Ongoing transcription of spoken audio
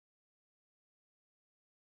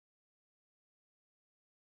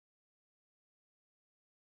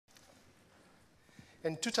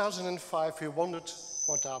In 2005, we wondered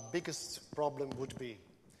what our biggest problem would be.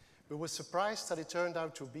 We were surprised that it turned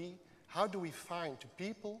out to be, how do we find the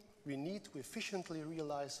people we need to efficiently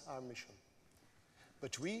realize our mission?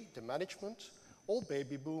 But we, the management, all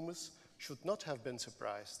baby boomers, should not have been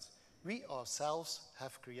surprised. We ourselves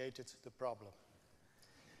have created the problem.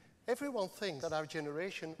 Everyone thinks that our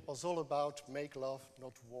generation was all about make love,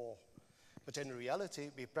 not war. But in reality,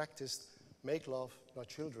 we practiced make love, not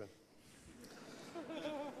children.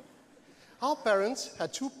 Our parents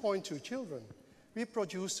had 2.2 children. We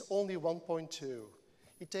produced only 1.2.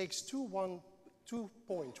 It takes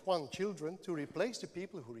 2.1 children to replace the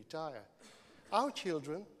people who retire. Our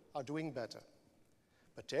children are doing better,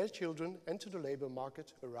 but their children enter the labor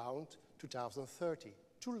market around 2030.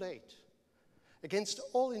 Too late. Against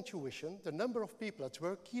all intuition, the number of people at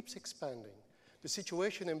work keeps expanding. The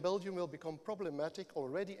situation in Belgium will become problematic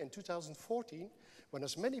already in 2014, when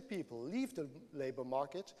as many people leave the labor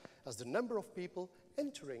market as the number of people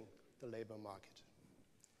entering the labor market.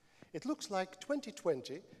 It looks like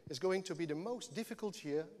 2020 is going to be the most difficult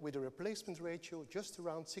year with a replacement ratio just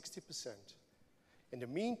around 60%. In the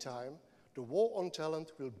meantime, the war on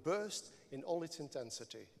talent will burst in all its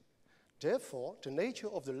intensity. Therefore, the nature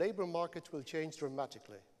of the labor market will change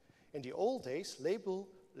dramatically. In the old days,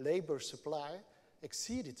 labor supply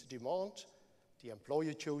exceeded demand. The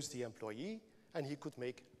employer chose the employee, and he could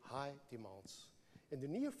make high demands. In the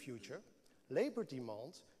near future, labor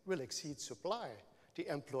demand will exceed supply. The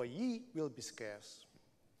employee will be scarce.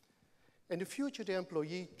 In the future, the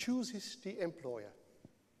employee chooses the employer.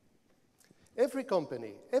 Every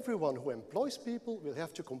company, everyone who employs people will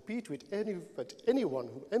have to compete with anyone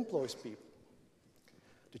who employs people.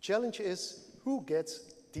 The challenge is who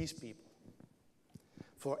gets these people.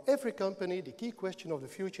 For every company, the key question of the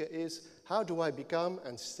future is how do I become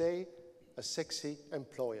and stay a sexy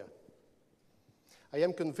employer? I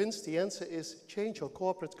am convinced the answer is change your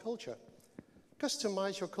corporate culture.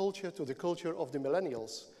 Customize your culture to the culture of the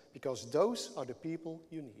millennials, because those are the people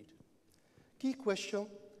you need. Key question,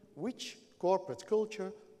 which corporate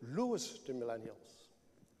culture lures the millennials?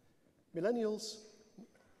 Millennials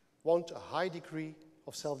want a high degree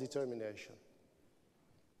of self-determination.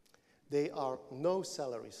 They are no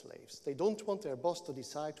salary slaves. They don't want their boss to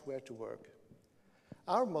decide where to work.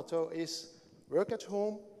 Our motto is work at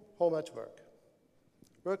home, home at work.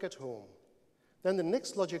 Work at home. Then the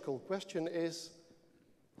next logical question is,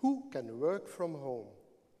 who can work from home?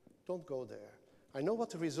 Don't go there. I know what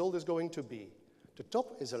the result is going to be. The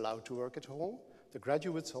top is allowed to work at home, the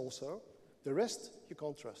graduates also, the rest you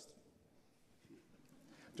can't trust.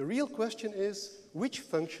 The real question is, which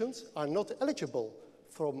functions are not eligible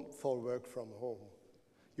for work from home?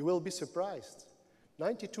 You will be surprised.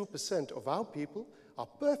 92% of our people are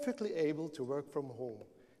perfectly able to work from home,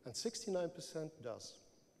 and 69% does.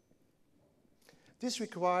 This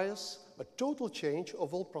requires a total change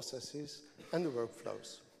of all processes and the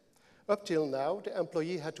workflows. Up till now, the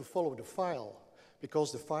employee had to follow the file,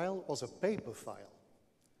 because the file was a paper file.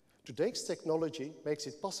 Today's technology makes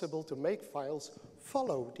it possible to make files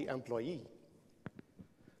follow the employee.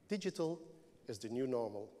 Digital is the new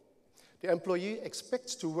normal. The employee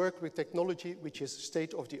expects to work with technology which is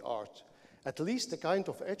state-of-the-art, at least the kind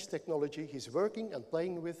of edge technology he's working and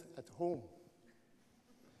playing with at home.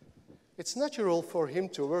 It's natural for him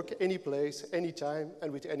to work any place, anytime,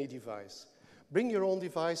 and with any device. Bring your own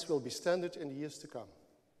device will be standard in the years to come.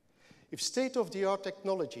 If state-of-the-art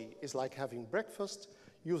technology is like having breakfast,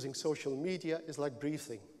 using social media is like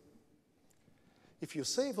breathing. If you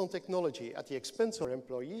save on technology at the expense of your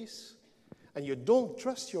employees, and you don't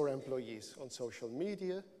trust your employees on social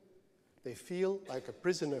media, they feel like a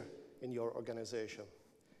prisoner in your organization.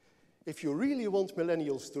 If you really want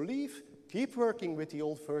millennials to leave, keep working with the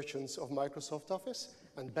old versions of Microsoft Office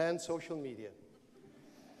and ban social media.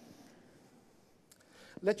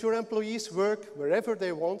 Let your employees work wherever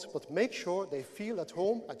they want, but make sure they feel at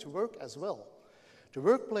home at work as well. The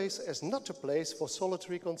workplace is not a place for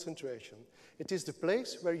solitary concentration. It is the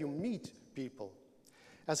place where you meet people.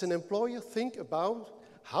 As an employer, think about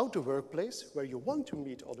how the workplace where you want to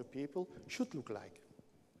meet other people should look like.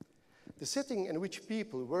 The setting in which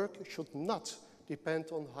people work should not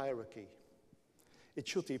depend on hierarchy. It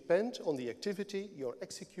should depend on the activity you're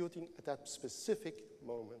executing at that specific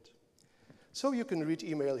moment. So you can read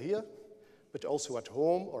email here, but also at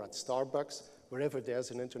home or at Starbucks, wherever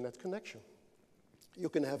there's an internet connection. You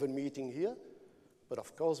can have a meeting here, but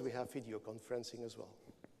of course we have video conferencing as well.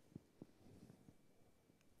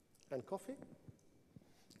 And coffee?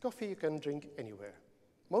 Coffee you can drink anywhere.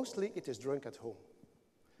 Mostly it is drunk at home,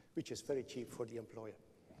 which is very cheap for the employer.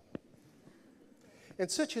 In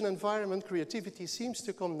such an environment, creativity seems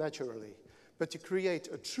to come naturally. But to create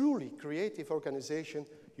a truly creative organization,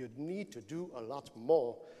 you need to do a lot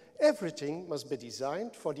more. Everything must be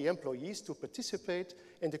designed for the employees to participate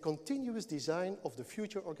in the continuous design of the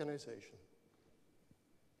future organization.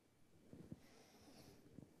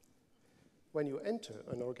 When you enter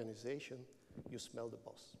an organization, you smell the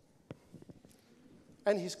boss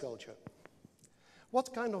and his culture.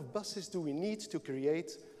 What kind of bosses do we need to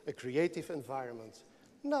create a creative environment?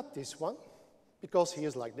 Not this one, because he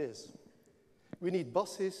is like this. We need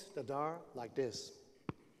bosses that are like this.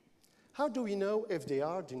 How do we know if they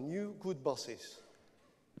are the new good bosses?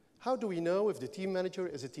 How do we know if the team manager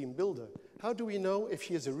is a team builder? How do we know if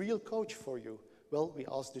she is a real coach for you? Well, we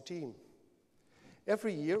ask the team.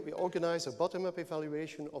 Every year, we organize a bottom-up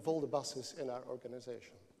evaluation of all the bosses in our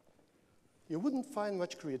organization. You wouldn't find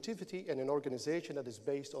much creativity in an organization that is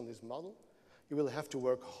based on this model. You will have to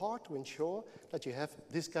work hard to ensure that you have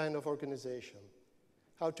this kind of organization.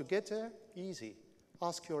 How to get there? Easy.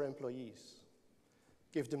 Ask your employees.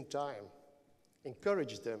 Give them time.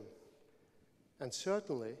 Encourage them. And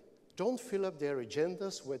certainly, don't fill up their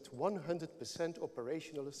agendas with 100%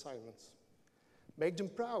 operational assignments. Make them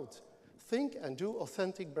proud. Think and do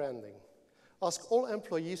authentic branding. Ask all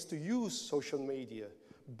employees to use social media.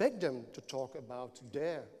 Beg them to talk about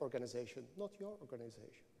their organization, not your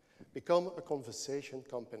organization. Become a conversation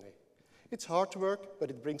company. It's hard work, but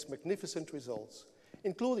it brings magnificent results,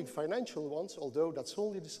 including financial ones, although that's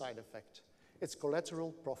only the side effect. It's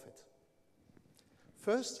collateral profit.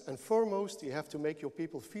 First and foremost, you have to make your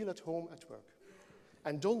people feel at home at work.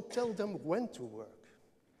 And don't tell them when to work.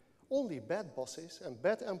 Only bad bosses and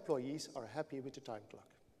bad employees are happy with the time clock.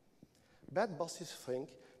 Bad bosses think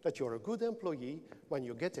that you're a good employee when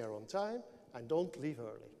you get there on time and don't leave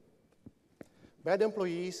early. Bad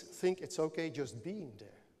employees think it's okay just being there.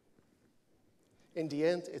 In the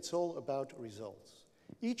end, it's all about results.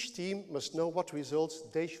 Each team must know what results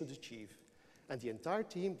they should achieve, and the entire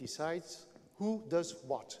team decides who does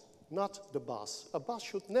what, not the boss. A boss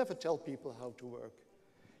should never tell people how to work.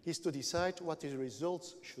 He's to decide what his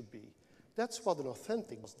results should be. That's what an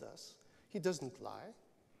authentic boss does. He doesn't lie.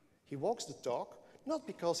 He walks the talk, not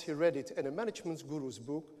because he read it in a management guru's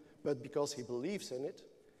book, but because he believes in it.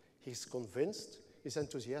 He's convinced, he's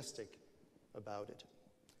enthusiastic about it.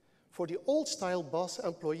 For the old-style boss,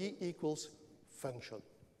 employee equals function.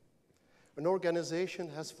 An organization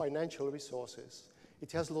has financial resources.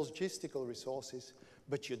 It has logistical resources,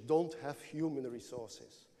 but you don't have human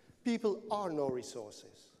resources. People are no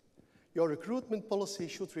resources. Your recruitment policy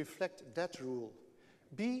should reflect that rule.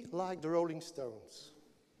 Be like the Rolling Stones.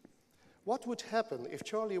 What would happen if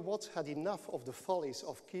Charlie Watts had enough of the follies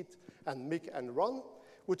of Kid and Mick and Ron?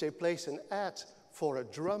 Would they place an ad for a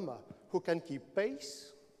drummer who can keep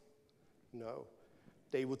pace? No.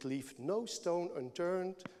 They would leave no stone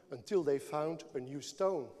unturned until they found a new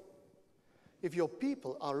stone. If your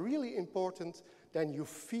people are really important, then you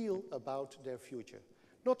feel about their future.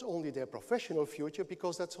 Not only their professional future,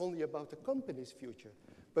 because that's only about the company's future,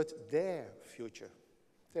 but their future,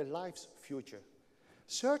 their life's future.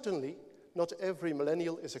 Certainly, not every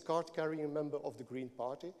millennial is a card-carrying member of the Green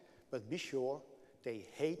Party, but be sure they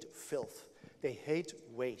hate filth. They hate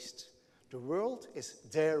waste. The world is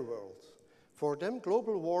their world. For them,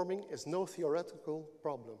 global warming is no theoretical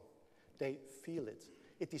problem. They feel it.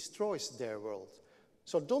 It destroys their world.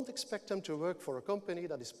 So don't expect them to work for a company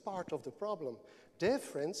that is part of the problem. Their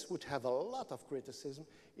friends would have a lot of criticism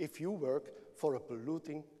if you work for a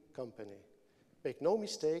polluting company. Make no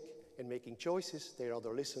mistake, in making choices, they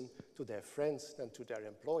rather listen to their friends than to their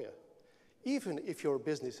employer. Even if your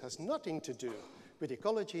business has nothing to do with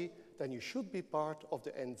ecology, then you should be part of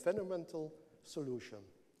the environmental solution.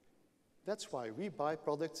 That's why we buy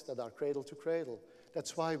products that are cradle to cradle.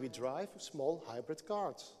 That's why we drive small hybrid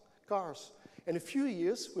cars. In a few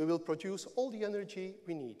years, we will produce all the energy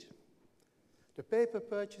we need. The paper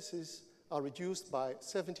purchases are reduced by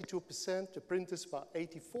 72%, the printers by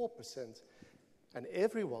 84%. And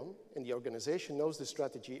everyone in the organization knows the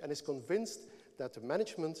strategy and is convinced that the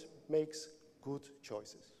management makes good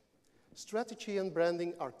choices. Strategy and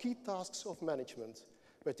branding are key tasks of management,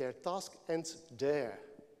 but their task ends there.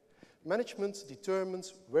 Management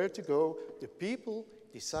determines where to go. The people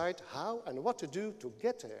decide how and what to do to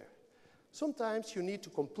get there. Sometimes you need to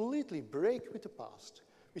completely break with the past.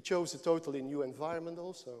 We chose a totally new environment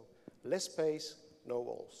also. Less space, no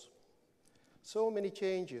walls. So many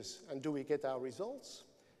changes, and do we get our results?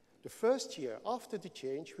 The first year after the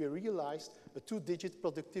change, we realized a 2-digit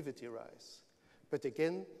productivity rise. But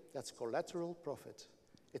again, that's collateral profit.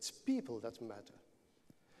 It's people that matter.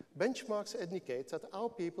 Benchmarks indicate that our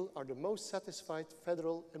people are the most satisfied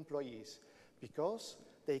federal employees because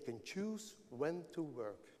they can choose when to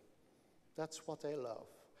work. That's what they love.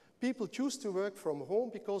 People choose to work from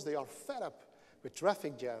home because they are fed up with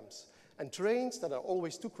traffic jams and trains that are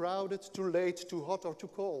always too crowded, too late, too hot, or too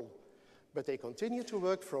cold. But they continue to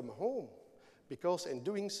work from home because in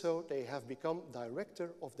doing so, they have become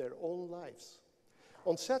director of their own lives.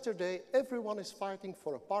 On Saturday, everyone is fighting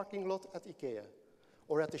for a parking lot at IKEA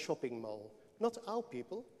or at the shopping mall. Not our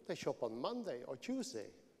people, they shop on Monday or Tuesday.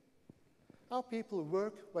 Our people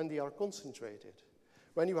work when they are concentrated.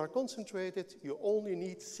 When you are concentrated, you only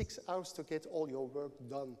need 6 hours to get all your work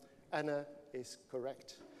done. Anna is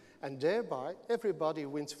correct. And thereby, everybody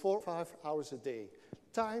wins 4 or 5 hours a day.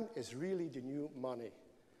 Time is really the new money.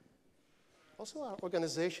 Also, our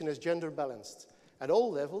organization is gender balanced. At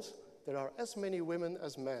all levels, there are as many women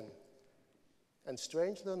as men. And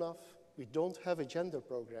strangely enough, we don't have a gender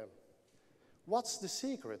program. What's the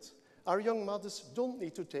secret? Our young mothers don't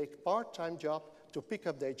need to take part-time job to pick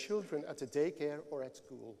up their children at the daycare or at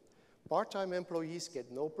school. Part-time employees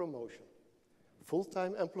get no promotion.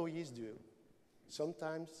 Full-time employees do.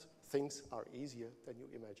 Sometimes things are easier than you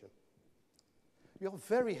imagine. We are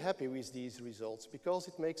very happy with these results because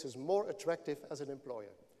it makes us more attractive as an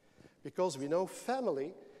employer. Because we know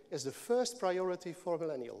family is the first priority for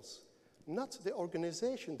millennials, not the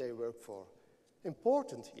organization they work for.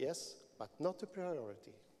 Important, yes, but not the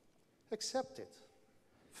priority. Accept it.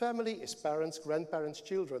 Family is parents, grandparents,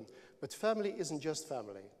 children, but family isn't just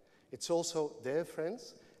family. It's also their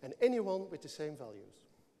friends and anyone with the same values.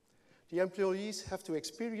 The employees have to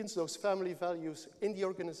experience those family values in the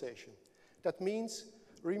organization. That means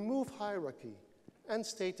remove hierarchy and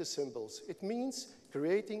status symbols. It means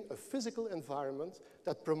creating a physical environment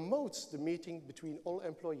that promotes the meeting between all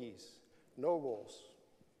employees. No walls.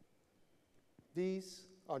 These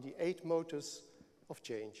are the 8 motors of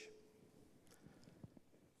change.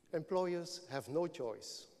 Employers have no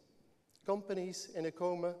choice. Companies in a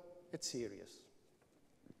coma, it's serious.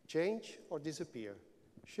 Change or disappear,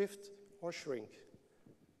 shift or shrink.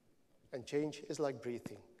 And change is like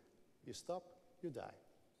breathing. You stop, you die.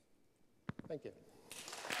 Thank you.